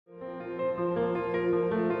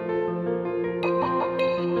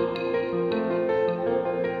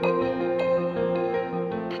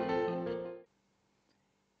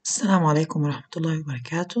Assalamu alaikum wa rahmatullahi wa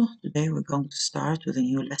barakatuh. Today we're going to start with a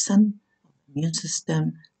new lesson of the immune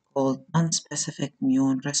system called Unspecific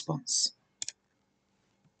Immune Response.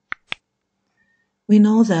 We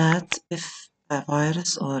know that if a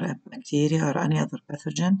virus or a bacteria or any other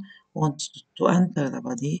pathogen wants to enter the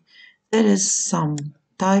body, there is some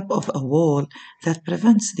type of a wall that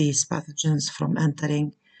prevents these pathogens from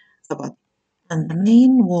entering the body. And the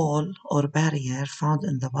main wall or barrier found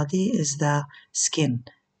in the body is the skin.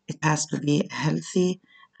 It has to be healthy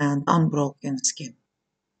and unbroken skin.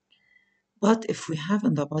 But if we have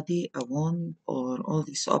in the body a wound or all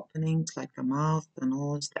these openings like the mouth, the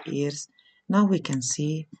nose, the ears, now we can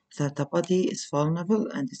see that the body is vulnerable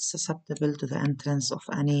and it's susceptible to the entrance of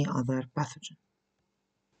any other pathogen.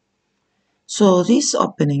 So these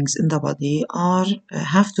openings in the body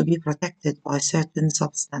have to be protected by certain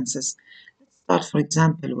substances. Let's start, for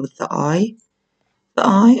example, with the eye. The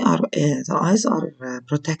eyes are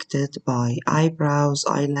protected by eyebrows,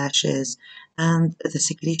 eyelashes, and the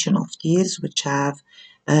secretion of tears, which have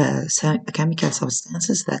chemical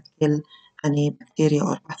substances that kill any bacteria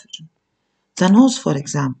or pathogen. The nose, for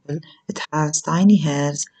example, it has tiny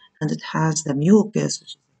hairs and it has the mucus,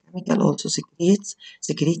 which is a chemical also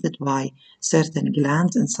secreted by certain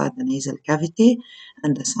glands inside the nasal cavity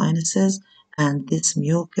and the sinuses. And this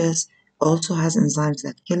mucus also has enzymes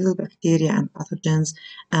that kill bacteria and pathogens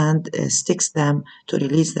and sticks them to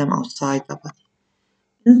release them outside the body.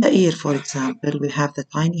 In the ear, for example, we have the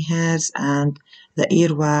tiny hairs and the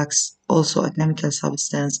earwax, also a chemical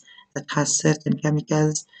substance that has certain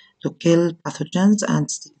chemicals to kill pathogens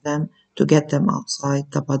and stick them to get them outside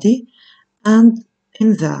the body. And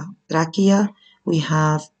in the trachea, we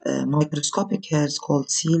have microscopic hairs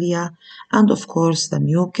called cilia, and of course the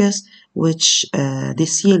mucus, which the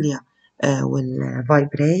cilia will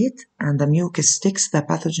vibrate, and the mucus sticks the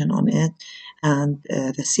pathogen on it, and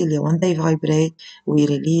the cilia, when they vibrate, we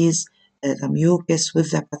release the mucus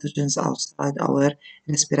with the pathogens outside our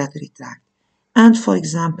respiratory tract. And for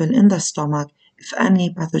example, in the stomach, if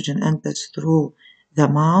any pathogen enters through the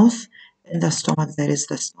mouth, in the stomach there is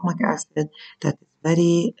the stomach acid that is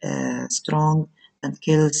very strong and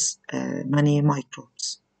kills many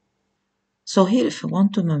microbes. So here, if we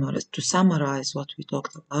want to summarize what we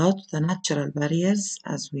talked about, the natural barriers,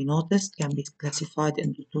 as we noticed, can be classified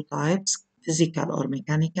into two types, physical or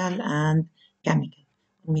mechanical and chemical.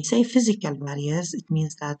 When we say physical barriers, it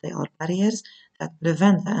means that they are barriers that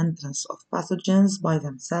prevent the entrance of pathogens by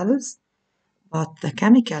themselves, but the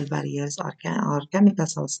chemical barriers are chemical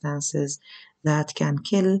substances that can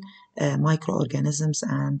kill microorganisms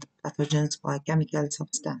and pathogens by chemical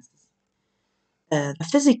substances. The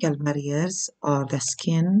physical barriers are the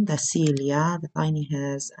skin, the cilia, the tiny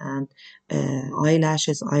hairs, and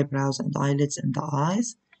eyelashes, eyebrows, and eyelids in the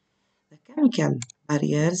eyes. The chemical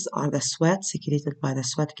barriers are the sweat secreted by the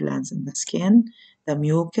sweat glands in the skin, the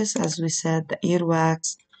mucus, as we said, the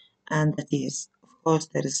earwax, and the tears. Of course,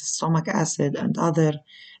 there is stomach acid and other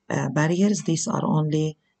barriers. These are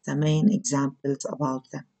only the main examples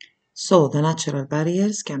about them. So the natural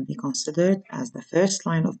barriers can be considered as the first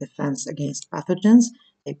line of defense against pathogens.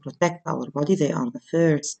 They protect our body. They are the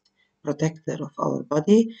first protector of our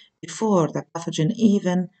body before the pathogen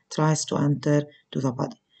even tries to enter to the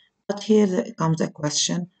body. But here comes a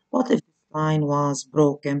question: what if this line was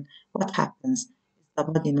broken? What happens? Is the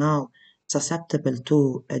body now susceptible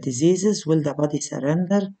to diseases? Will the body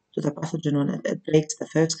surrender to the pathogen when it breaks the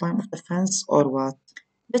first line of defense, or what?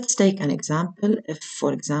 Let's take an example. If,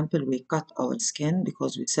 for example, we cut our skin,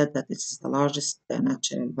 because we said that this is the largest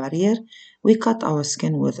natural barrier, we cut our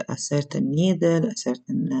skin with a certain needle, a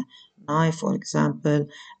certain knife, for example,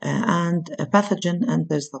 and a pathogen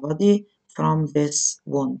enters the body from this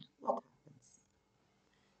wound. What happens?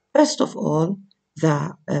 First of all,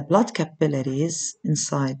 the blood capillaries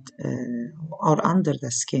inside or under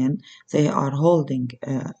the skin, they are holding,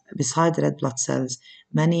 beside red blood cells,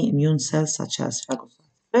 many immune cells such as phagocytosis.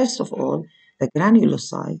 First of all, the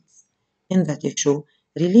granulocytes in the tissue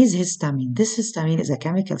release histamine. This histamine is a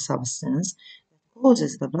chemical substance that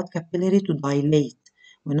causes the blood capillary to dilate.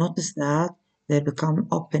 We notice that there become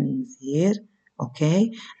openings here,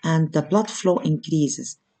 okay, and the blood flow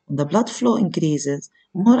increases. When the blood flow increases,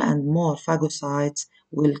 more and more phagocytes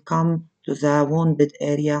will come to the wounded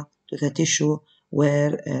area, to the tissue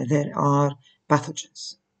where there are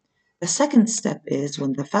pathogens. The second step is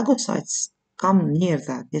when the phagocytes come near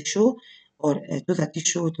the tissue or to the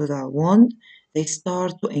tissue, to the wound, they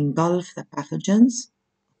start to engulf the pathogens.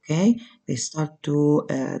 Okay, they start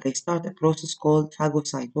a process called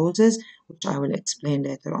phagocytosis, which I will explain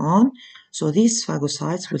later on. So these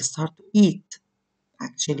phagocytes will start to eat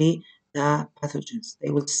actually the pathogens.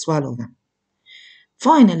 They will swallow them.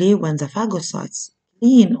 Finally, when the phagocytes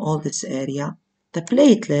clean all this area, the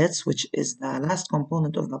platelets, which is the last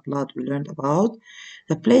component of the blood we learned about,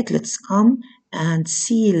 the platelets come and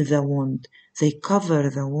seal the wound. They cover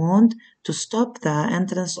the wound to stop the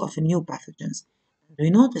entrance of new pathogens. We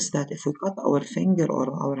notice that if we cut our finger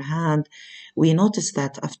or our hand, we notice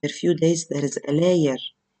that after a few days there is a layer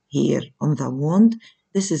here on the wound.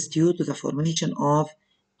 This is due to the formation of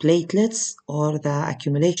platelets or the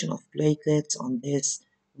accumulation of platelets on this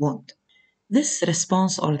wound. This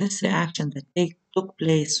response or this reaction that took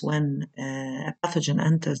place when a pathogen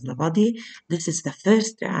enters the body, this is the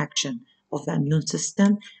first reaction of the immune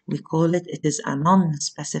system. We call it is a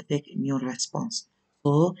non-specific immune response.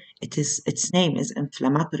 So its name is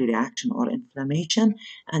inflammatory reaction or inflammation,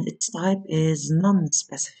 and its type is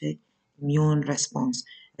non-specific immune response.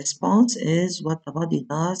 Response is what the body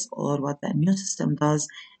does or what the immune system does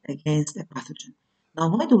against a pathogen. Now,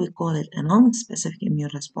 why do we call it a non-specific immune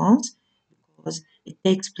response? Because it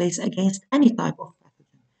takes place against any type of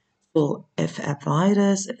pathogen. So if a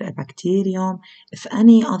virus, if a bacterium, if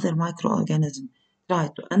any other microorganism try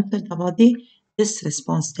to enter the body, this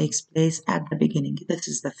response takes place at the beginning. This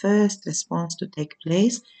is the first response to take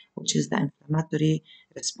place, which is the inflammatory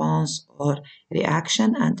response or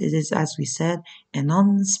reaction, and it is, as we said, a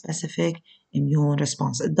non-specific immune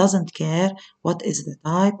response. It doesn't care what is the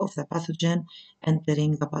type of the pathogen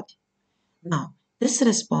entering the body. Now, this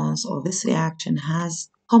response or this reaction has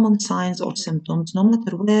common signs or symptoms no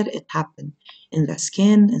matter where it happened in the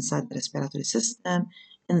skin, inside the respiratory system,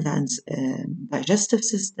 in the digestive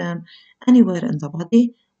system, anywhere in the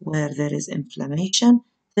body where there is inflammation.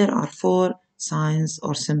 There are four signs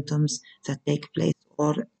or symptoms that take place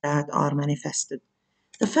or that are manifested.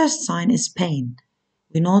 The first sign is pain.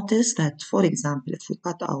 We notice that, for example, if we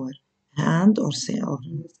cut our hand or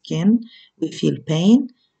skin, we feel pain,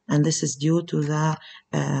 and this is due to the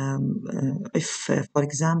if, for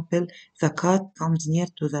example, the cut comes near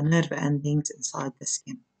to the nerve endings inside the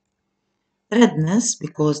skin. Redness,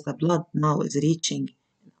 because the blood now is reaching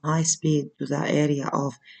high speed to the area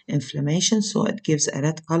of inflammation, so it gives a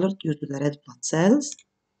red color due to the red blood cells.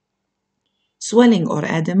 Swelling or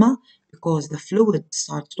edema, because the fluid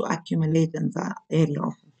starts to accumulate in the area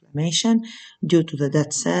of inflammation due to the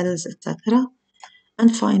dead cells, etc.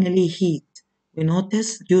 And finally, heat. We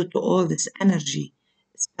notice due to all this energy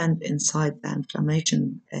spent inside the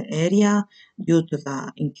inflammation area, due to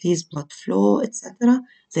the increased blood flow, etc.,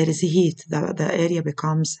 there is heat. The area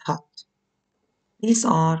becomes hot. These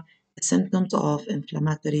are the symptoms of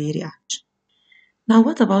inflammatory reaction. Now,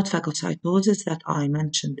 what about phagocytosis that I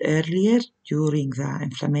mentioned earlier during the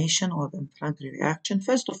inflammation or the inflammatory reaction?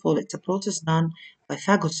 First of all, it's a process done by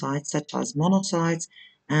phagocytes such as monocytes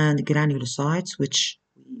and granulocytes, which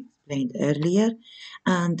we explained earlier.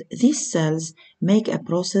 And these cells make a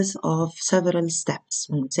process of several steps.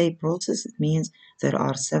 When we say process, it means there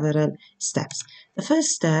are several steps. The first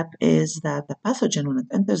step is that the pathogen, when it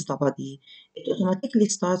enters the body, it automatically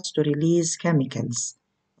starts to release chemicals.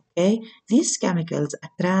 Okay, these chemicals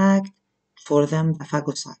attract for them the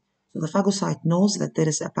phagocyte. So the phagocyte knows that there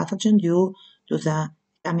is a pathogen due to the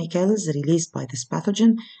chemicals released by this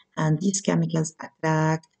pathogen, and these chemicals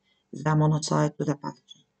attract the monocyte to the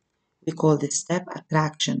pathogen. We call this step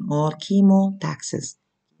attraction or chemotaxis.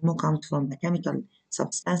 Chemo comes from the chemical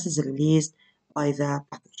substances released by the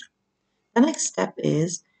pathogen. The next step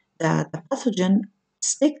is that the pathogen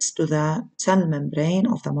sticks to the cell membrane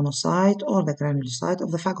of the monocyte or the granulocyte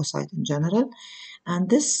of the phagocyte in general, and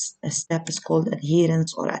this step is called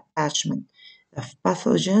adherence or attachment. The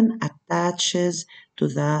pathogen attaches to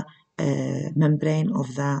the membrane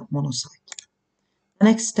of the monocyte. The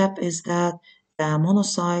next step is that the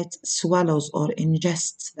monocyte swallows or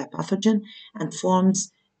ingests the pathogen and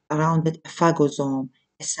forms around it a phagosome,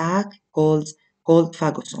 a sac called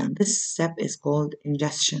phagosome. This step is called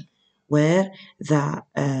ingestion, where the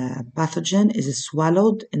pathogen is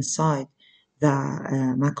swallowed inside the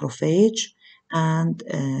macrophage, and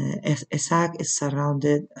a sac is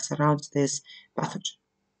surrounds this pathogen.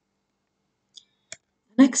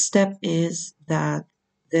 Next step is that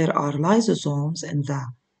there are lysosomes in the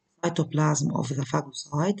cytoplasm of the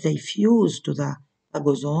phagocyte. They fuse to the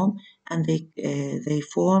phagosome and they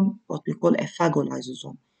form what we call a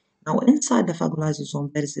phagolysosome. Now, inside the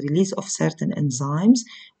phagolysosome, there is a release of certain enzymes,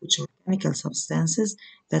 which are chemical substances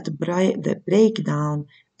that break down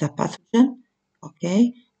the pathogen,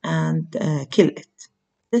 okay, and kill it.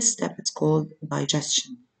 This step is called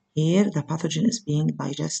digestion. Here, the pathogen is being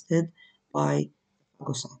digested by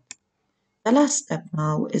phagocyte. The last step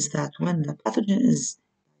now is that when the pathogen is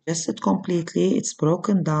digested completely, it's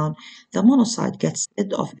broken down. The monocyte gets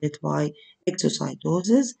rid of it by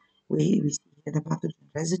exocytosis. We see here the pathogen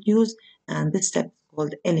residues, and this step is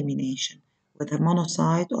called elimination, where the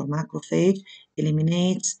monocyte or macrophage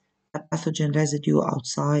eliminates the pathogen residue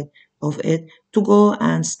outside of it to go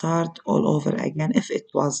and start all over again if it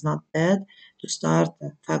was not dead, to start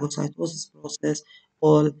the phagocytosis process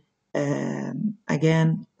all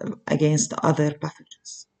again against other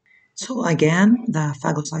pathogens. So again, the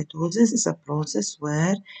phagocytosis is a process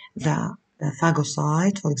where the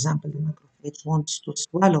phagocyte, for example, the macrophage wants to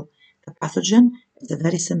swallow the pathogen. It's a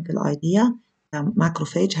very simple idea. The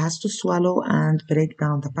macrophage has to swallow and break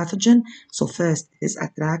down the pathogen. So first it is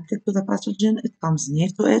attracted to the pathogen, it comes near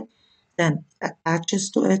to it, then it attaches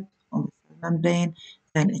to it on the cell membrane,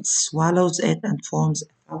 then it swallows it and forms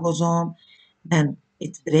a phagosome, then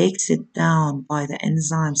it breaks it down by the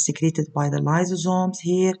enzymes secreted by the lysosomes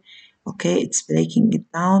here. Okay, it's breaking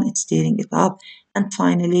it down, it's tearing it up, and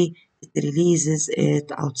finally it releases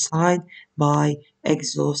it outside by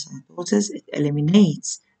exocytosis. It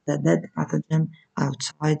eliminates the dead pathogen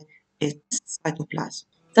outside its cytoplasm.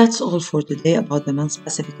 That's all for today about the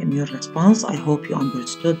non-specific immune response. I hope you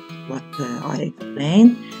understood what I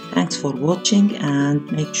explained. Thanks for watching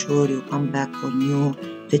and make sure you come back for new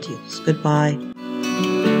videos.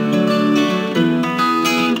 Goodbye.